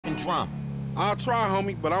drama. I'll try,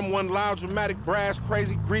 homie, but I'm one loud, dramatic, brass,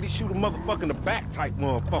 crazy, greedy, shoot a motherfucker in the back type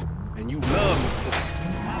motherfucker. And you love me for it.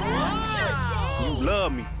 You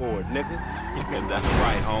love me for it, nigga. That's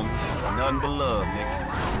right, homie. Nothing but love, nigga.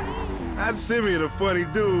 That Simeon a funny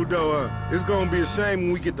dude, though. It's gonna be a shame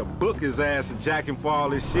when we get to book his ass and jack him for all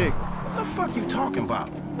this shit. What the fuck you talking about?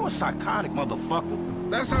 You a psychotic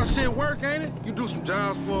motherfucker. That's how shit work, ain't it? You do some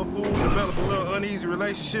jobs for a fool, develop a little uneasy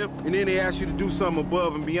relationship, and then they ask you to do something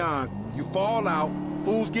above and beyond. You fall out,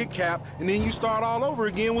 fools get capped, and then you start all over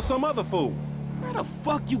again with some other fool. Where the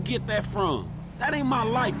fuck you get that from? That ain't my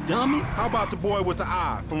life, dummy. How about the boy with the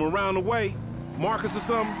eye from around the way? Marcus or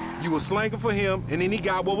something? You was slanking for him, and then he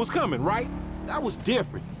got what was coming, right? That was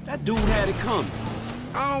different. That dude had it coming.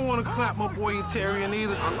 I don't want to clap my boy Interior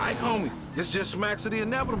either. I like homie. It's just smacks of the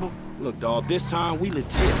inevitable. Look, dawg, this time we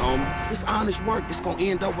legit, homie. This honest work is gonna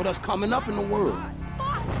end up with us coming up in the world.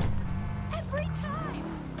 Fuck! Every time!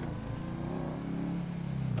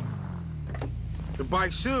 The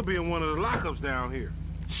bike should be in one of the lockups down here.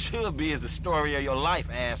 Should be is the story of your life,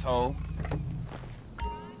 asshole.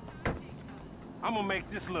 I'm gonna make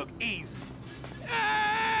this look easy.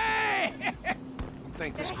 Hey! I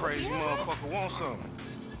think this crazy motherfucker wants something.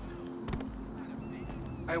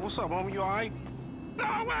 Hey, what's up, homie? You all right?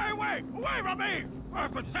 No, wait from me! We're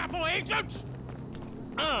for sample agents!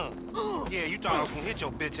 Yeah, you thought I was gonna hit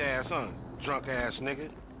your bitch ass, huh? Drunk ass nigga.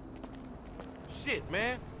 Shit,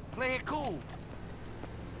 man. Play it cool.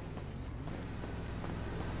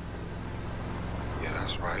 Yeah,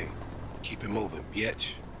 that's right. Keep it moving,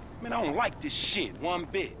 bitch. Man, I don't like this shit one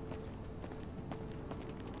bit.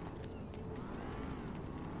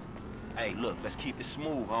 Hey, look, let's keep it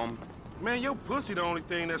smooth, homie. Man, your pussy the only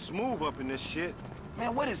thing that's smooth up in this shit.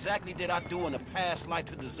 Man, what exactly did I do in the past life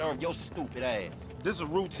to deserve your stupid ass? This a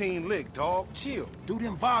routine lick, dog. Chill. Do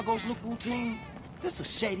them Vagos look routine? This a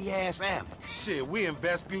shady-ass alley. Shit, we in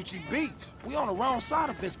Vespucci Beach. We on the wrong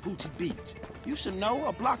side of Vespucci Beach. You should know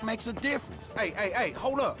a block makes a difference. Hey,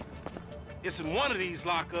 hold up. It's in one of these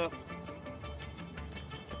lockups.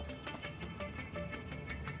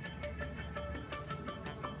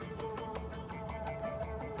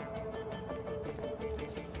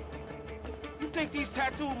 You think these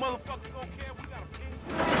tattooed motherfuckers gonna care we got a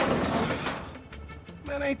pin?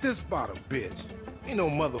 Man, ain't this about a bitch? Ain't no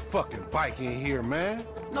motherfucking bike in here, man.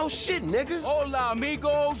 No shit, nigga. Hola,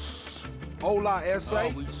 amigos. Hola,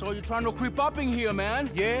 S.A. We saw you trying to creep up in here, man.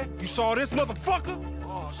 Yeah? You saw this motherfucker?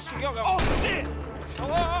 Oh, shit. Oh, shit!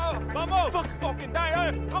 Vamos! Fucking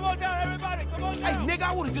die. Come on down, everybody. Come on down. Hey, nigga,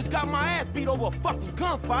 I would've just got my ass beat over a fucking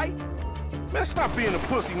gunfight. Man, stop being a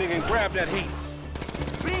pussy, nigga, and grab that heat.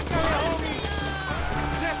 Brinca, homie.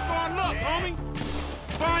 Just for luck, homie.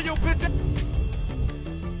 Find your bitch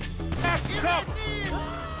ass to cover.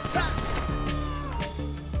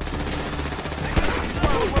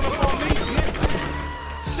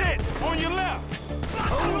 Shit, on your left.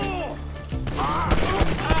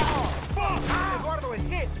 Fuck! Eduardo is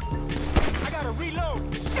hit. I gotta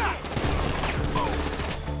reload. Shot!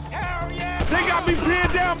 Hell yeah! They got me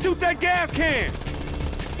pinned down. Shoot that gas can.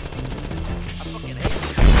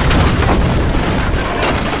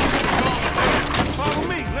 Follow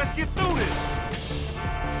me. Let's get through this.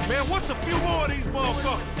 Man, what's a few more of these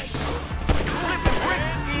motherfuckers? Flipping bricks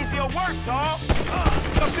is easier work, dawg.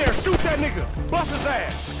 Up there, shoot that nigga. Bust his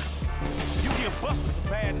ass. You give busters a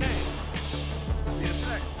bad name. Be a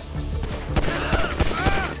second.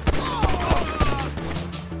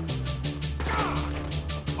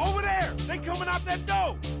 Over there! They coming out that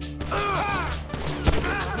door!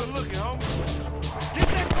 Good looking, homie. Get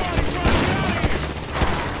that car and try to get out of here!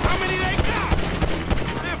 How many they got?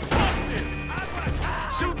 Man, fuck this!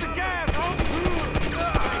 Shoot the gas, homie!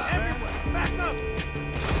 Everywhere! Back up!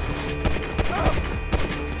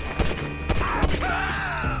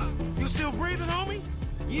 You still breathing, homie?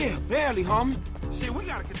 Yeah, barely, homie. Shit, we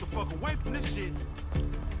gotta get the fuck away from this shit.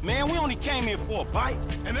 Man, we only came here for a bite.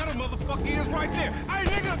 And that motherfucker is right there. Hey,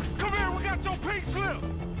 nigga, come here. We got your pink slip.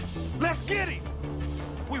 Let's get him.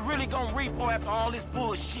 We really gonna repo after all this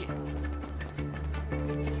bullshit.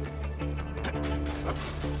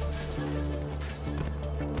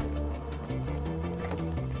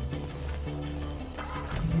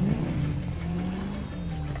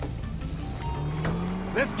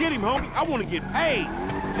 Let's get him, homie. I want to get paid.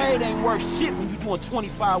 Paid ain't worth shit when you doing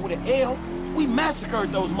 25 with an L. We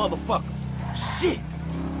massacred those motherfuckers. Shit.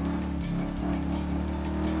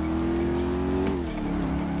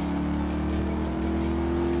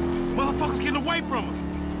 Motherfuckers getting away from him.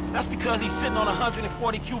 That's because he's sitting on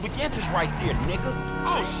 140 cubic inches right there, nigga.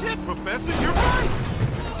 Oh, shit, Professor. You're right.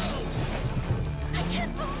 I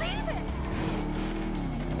can't believe it!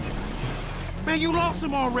 Man, you lost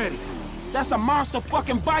him already. That's a monster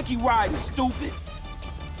fucking bike you riding, stupid.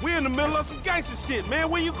 We're in the middle of some gangster shit, man.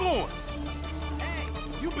 Where you going? Hey,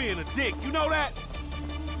 you being a dick, you know that?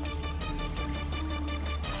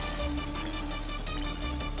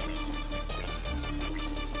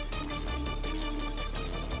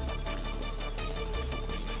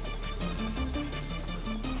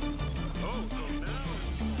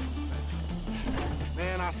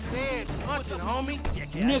 Man, I said punch it, homie.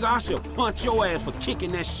 Nigga, I should punch your ass for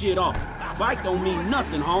kicking that shit off. Bike don't mean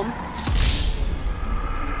nothing, homie.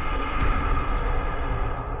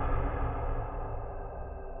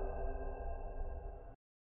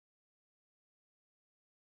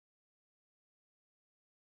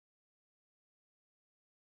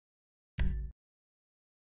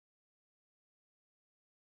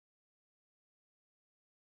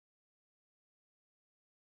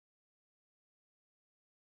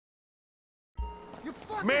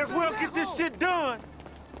 May as well get this shit done.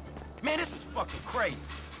 Man, this is fucking crazy.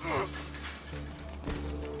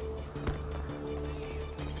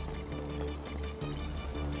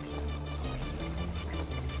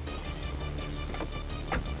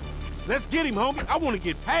 Let's get him, homie. I want to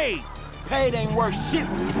get paid. Paid ain't worth shit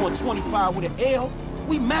when you doing 25 with an L.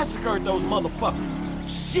 We massacred those motherfuckers.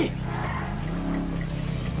 Shit.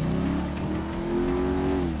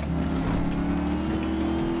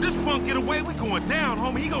 This punk get away, we going down,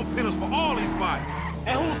 homie. He gonna pin us for all these bodies.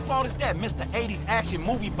 And whose fault is that, Mr. 80s action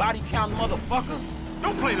movie body count motherfucker?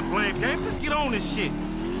 Don't play the blame game. Just get on this shit.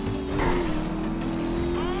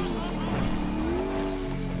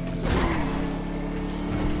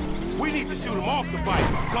 We need to shoot him off the bike.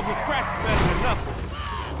 A couple of scratches better than nothing.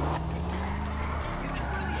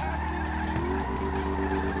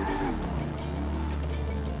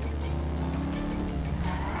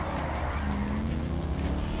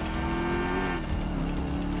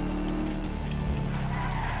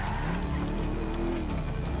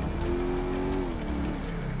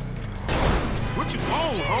 What you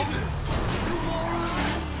on, homie?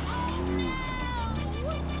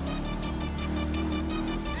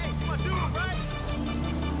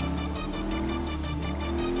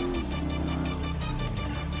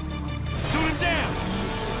 Shoot him down!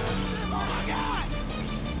 Oh my God!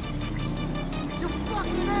 You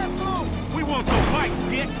fucking asshole! We want your bike,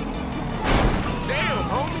 bitch! Damn,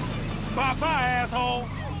 homie! Bye-bye, asshole!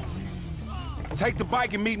 Take the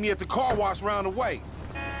bike and meet me at the car wash round the way.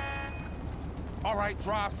 All right,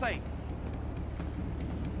 drive safe.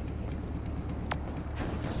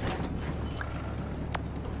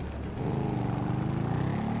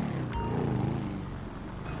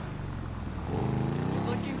 You're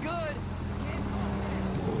looking good.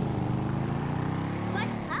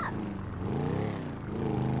 What's up?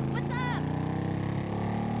 What's up?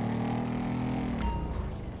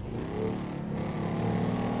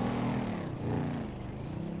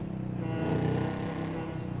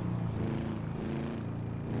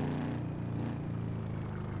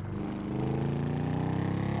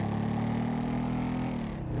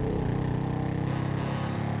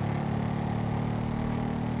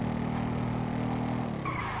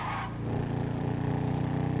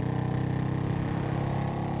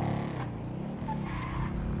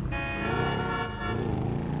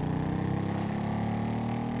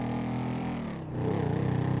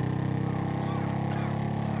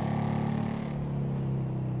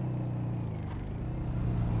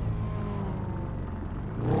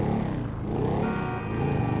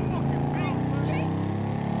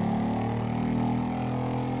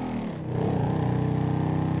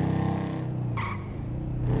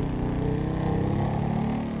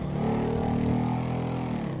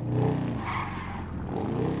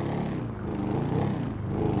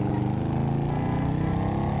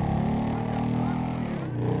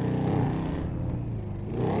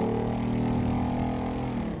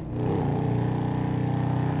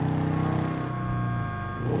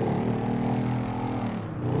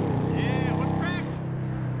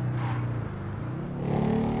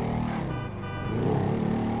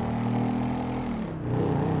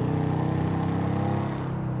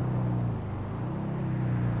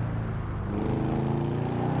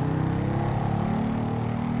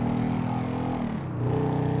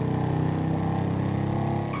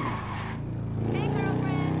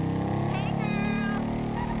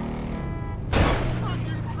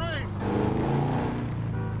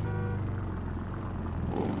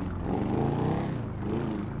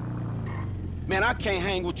 Man, I can't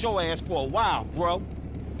hang with your ass for a while, bro.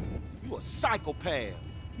 You a psychopath.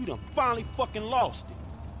 You done finally fucking lost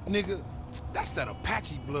it. Nigga, that's that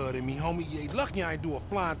Apache blood in me, homie. You lucky I ain't do a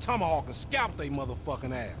flying tomahawk and scalp they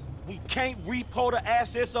motherfucking ass. We can't repo the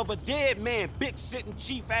assets of a dead man, big sitting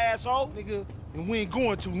chief asshole. Nigga, and we ain't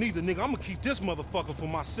going to neither, nigga. I'm gonna keep this motherfucker for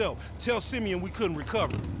myself. Tell Simeon we couldn't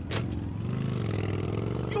recover.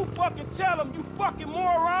 You fucking tell him, you fucking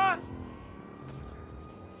moron!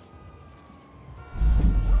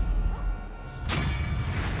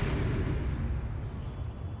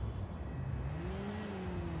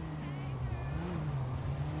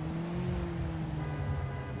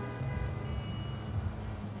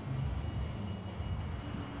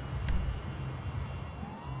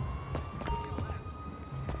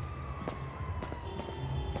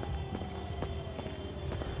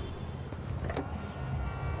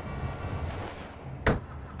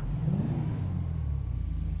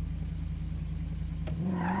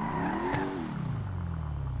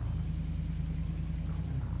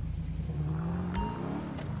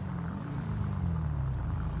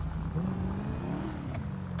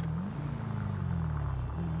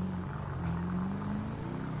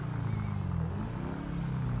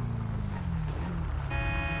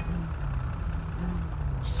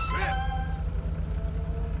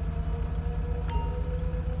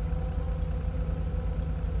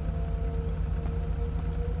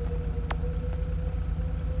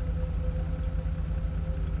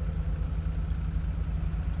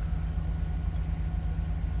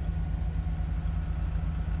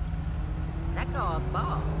 That car's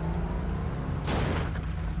boss.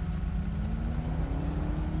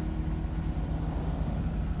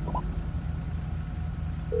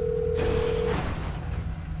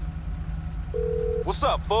 What's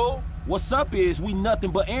up, fool? What's up is we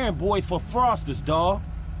nothing but errand boys for Frosters, dawg.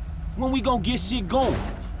 When we gonna get shit going?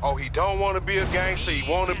 Oh, he don't want to be a gangster, he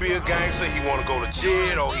want to be a gangster, he want to go to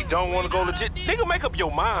jail, or he don't want to go to jail. Nigga, make up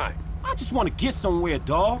your mind. I just want to get somewhere,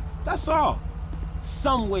 dawg. That's all.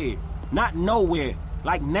 Somewhere, not nowhere,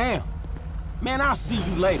 like now. Man, I'll see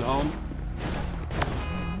you later, homie.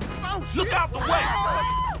 Oh, Look out the way!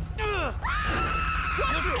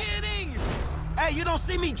 You're kidding! Hey, you don't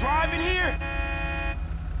see me driving here?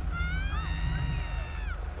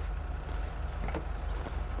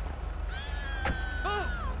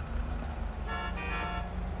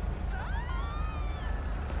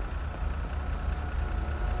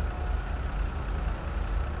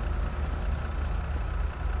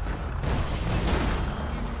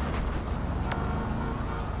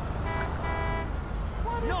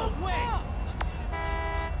 No way!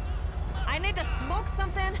 I need to smoke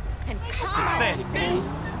something and calm Pathetic, fool.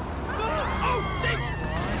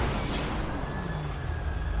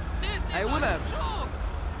 Hey, what up?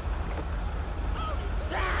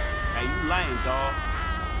 Hey, you lame, dawg.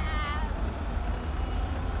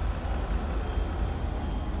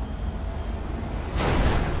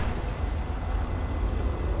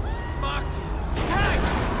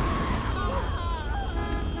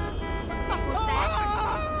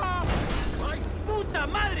 Puta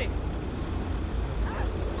madre!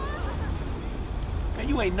 Man,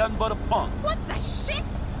 you ain't nothing but a punk. What the shit?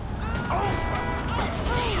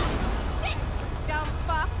 Damn! Shit! Dumb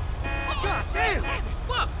fuck! God damn!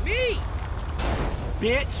 Fuck me!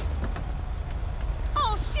 Bitch!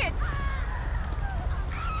 Oh shit!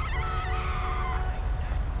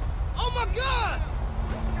 Oh my god!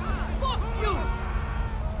 Fuck you!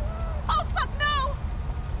 Oh fuck no!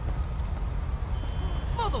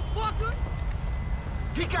 Motherfucker!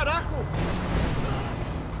 ¿Qué carajo?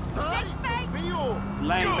 ¡Ay, Dios mío!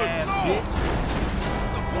 Lame ass bitch.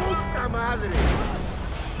 ¡Puta madre!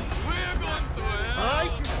 We're going to hell. ¡Ay,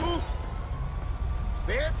 Jesús!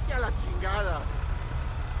 ¡Vete a la chingada!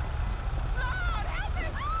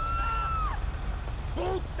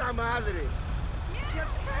 ¡Puta madre!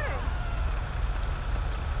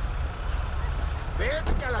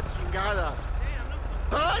 ¡Vete a la chingada!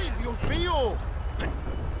 ¡Ay, Dios mío!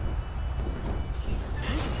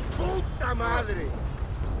 ¡Puta madre!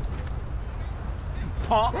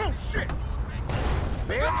 Punk. ¡Oh, shit!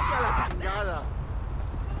 ¡Vete a la chingada!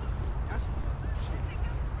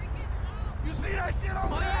 You see that shit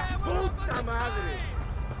over there? ¡Puta madre!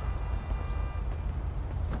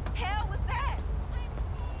 Hell was that?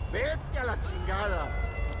 ¡Vete a la chingada!